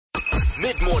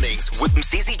Mid-mornings with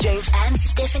Mcz James and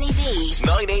Stephanie B.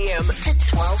 9 a.m. to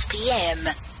 12 p.m.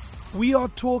 We are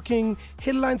talking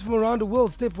headlines from around the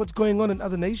world. Steph, what's going on in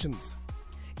other nations?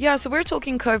 Yeah, so we're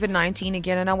talking COVID-19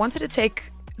 again, and I wanted to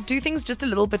do things just a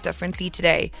little bit differently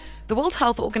today. The World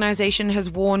Health Organization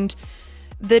has warned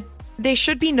that there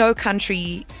should be no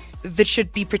country that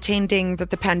should be pretending that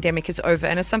the pandemic is over.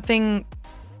 And it's something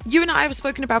you and I have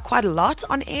spoken about quite a lot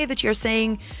on air, that you're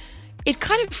saying it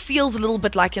kind of feels a little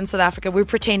bit like in South Africa, we're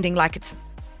pretending like it's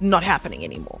not happening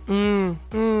anymore.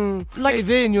 Like, hey,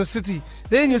 there in your city.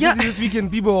 City this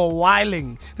weekend, people are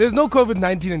wilding. There's no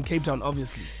COVID-19 in Cape Town,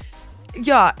 obviously.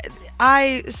 Yeah,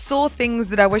 I saw things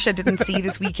that I wish I didn't see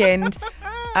this weekend.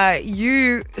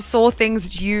 You saw things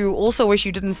that you also wish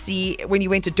you didn't see when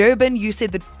you went to Durban. You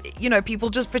said that,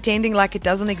 people just pretending like it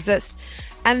doesn't exist.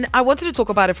 And I wanted to talk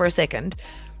about it for a second.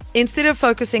 Instead of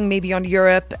focusing maybe on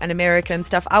Europe and America and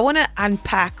stuff, I want to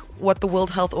unpack what the World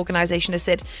Health Organization has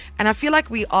said. And I feel like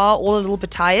we are all a little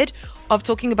bit tired of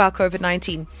talking about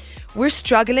COVID-19. We're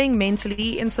struggling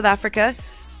mentally in South Africa.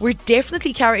 We're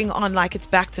definitely carrying on like it's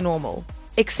back to normal,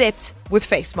 except with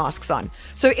face masks on.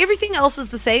 So everything else is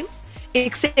the same,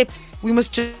 except we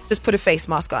must just put a face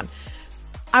mask on.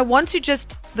 I want to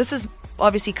this is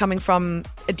obviously coming from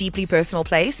a deeply personal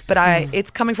place, but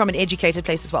it's coming from an educated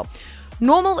place as well.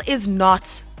 Normal is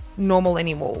not normal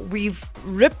anymore. We've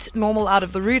ripped normal out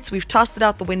of the roots. We've tossed it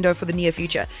out the window for the near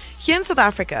future. Here in South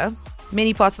Africa,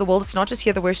 many parts of the world, it's not just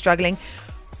here that we're struggling.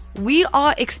 We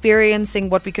are experiencing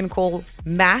what we can call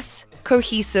mass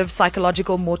cohesive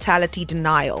psychological mortality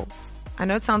denial. I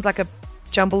know it sounds like a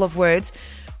jumble of words.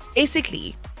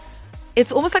 Basically,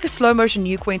 it's almost like a slow motion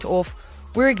nuke went off.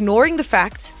 We're ignoring the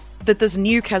fact that this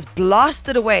nuke has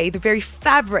blasted away the very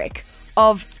fabric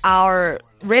of our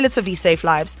relatively safe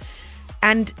lives.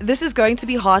 And this is going to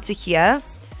be hard to hear,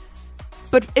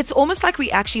 but it's almost like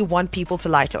we actually want people to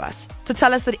lie to us, to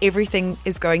tell us that everything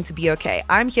is going to be okay.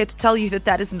 I'm here to tell you that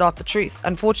that is not the truth,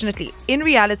 unfortunately. In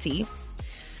reality,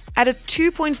 at a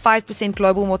 2.5%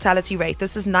 global mortality rate,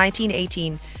 this is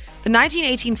 1918, the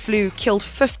 1918 flu killed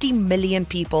 50 million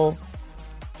people.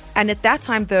 And at that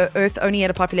time, the Earth only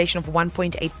had a population of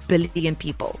 1.8 billion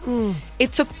people.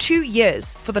 It took 2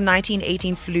 years for the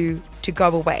 1918 flu to go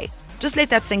away. Just let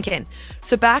that sink in.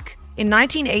 So back in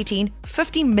 1918,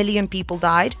 50 million people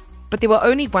died, but there were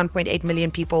only 1.8 million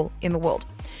people in the world.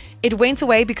 It went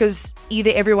away because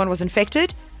either everyone was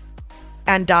infected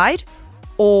and died,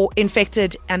 or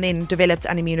infected and then developed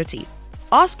an immunity.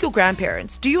 Ask your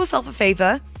grandparents. Do yourself a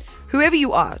favor, whoever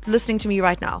you are listening to me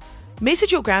right now,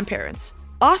 message your grandparents.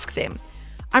 Ask them.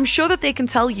 I'm sure that they can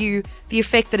tell you the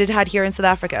effect that it had here in South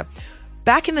Africa.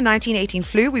 Back in the 1918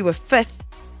 flu, we were 5th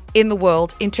in the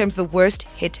world in terms of the worst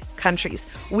hit countries.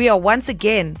 We are once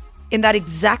again in that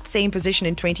exact same position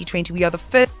in 2020. We are the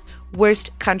 5th worst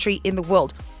country in the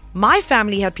world. My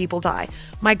family had people die.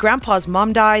 My grandpa's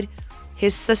mom died.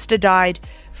 His sister died.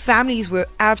 Families were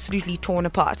absolutely torn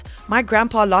apart. My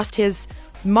grandpa lost his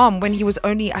mom when he was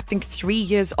only, I think, 3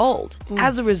 years old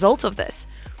as a result of this.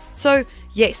 So,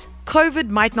 yes, COVID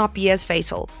might not be as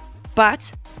fatal,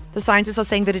 but the scientists are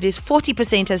saying that it is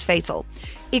 40% as fatal,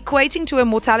 equating to a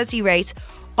mortality rate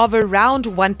of around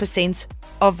 1%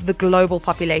 of the global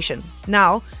population.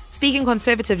 Now, speaking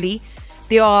conservatively,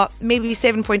 there are maybe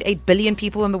 7.8 billion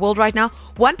people in the world right now.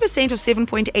 1% of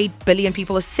 7.8 billion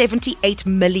people is 78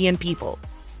 million people.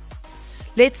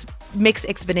 Let's mix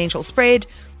exponential spread,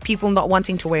 people not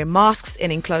wanting to wear masks in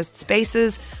enclosed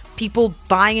spaces, people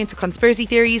buying into conspiracy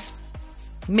theories,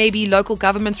 maybe local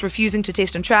governments refusing to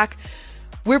test and track.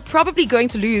 We're probably going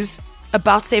to lose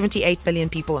about 78 billion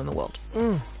people in the world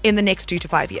in the next 2 to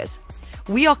 5 years.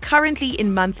 We are currently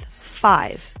in month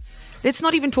 5. Let's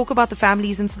not even talk about the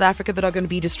families in South Africa that are going to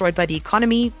be destroyed by the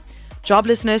economy,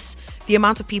 joblessness, the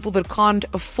amount of people that can't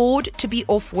afford to be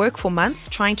off work for months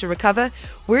trying to recover.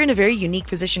 We're in a very unique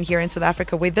position here in South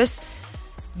Africa where the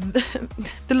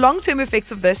long-term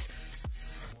effects of this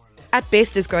at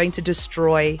best is going to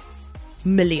destroy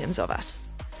millions of us.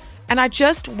 And I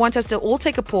just want us to all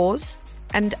take a pause,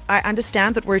 and I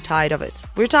understand that we're tired of it.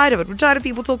 We're tired of it. We're tired of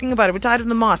people talking about it. We're tired of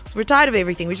the masks. We're tired of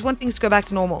everything. We just want things to go back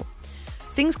to normal.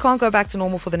 Things can't go back to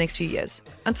normal for the next few years.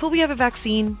 Until we have a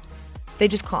vaccine, they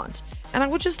just can't. And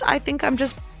I think I'm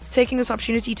just taking this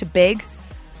opportunity to beg,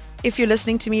 if you're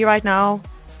listening to me right now,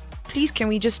 please can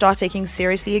we just start taking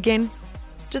seriously again?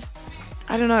 Just,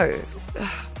 I don't know.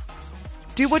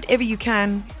 Do whatever you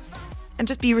can and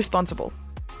just be responsible.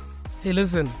 Hey,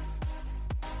 listen,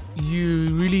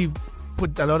 you really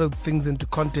put a lot of things into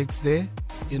context there,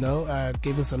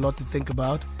 gave us a lot to think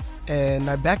about. And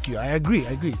I back you. I agree.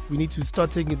 We need to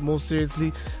start taking it more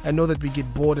seriously. I know that we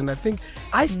get bored, and I think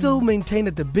I still maintain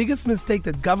that the biggest mistake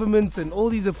that governments and all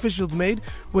these officials made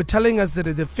were telling us that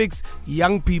it affects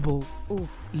young people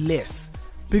less.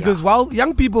 Because while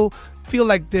young people feel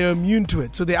like they're immune to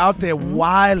it, so they're out there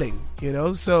whiling,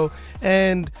 So,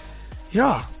 and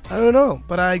yeah, I don't know,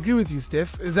 but I agree with you,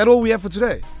 Steph. Is that all we have for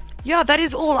today? Yeah, that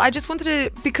is all. I just wanted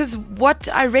to, because what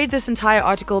I read this entire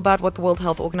article about what the World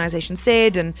Health Organization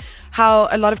said and how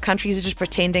a lot of countries are just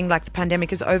pretending like the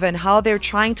pandemic is over and how they're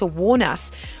trying to warn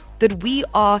us that we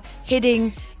are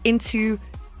heading into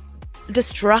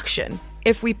destruction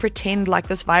if we pretend like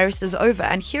this virus is over.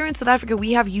 And here in South Africa,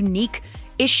 we have unique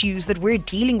issues that we're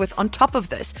dealing with on top of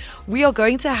this. We are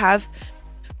going to have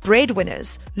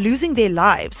breadwinners losing their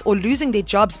lives or losing their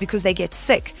jobs because they get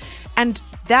sick. And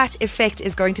that effect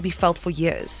is going to be felt for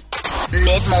years.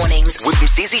 Mid-mornings with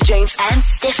Mcz James and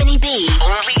Stephanie B.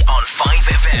 Only on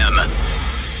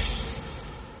 5FM.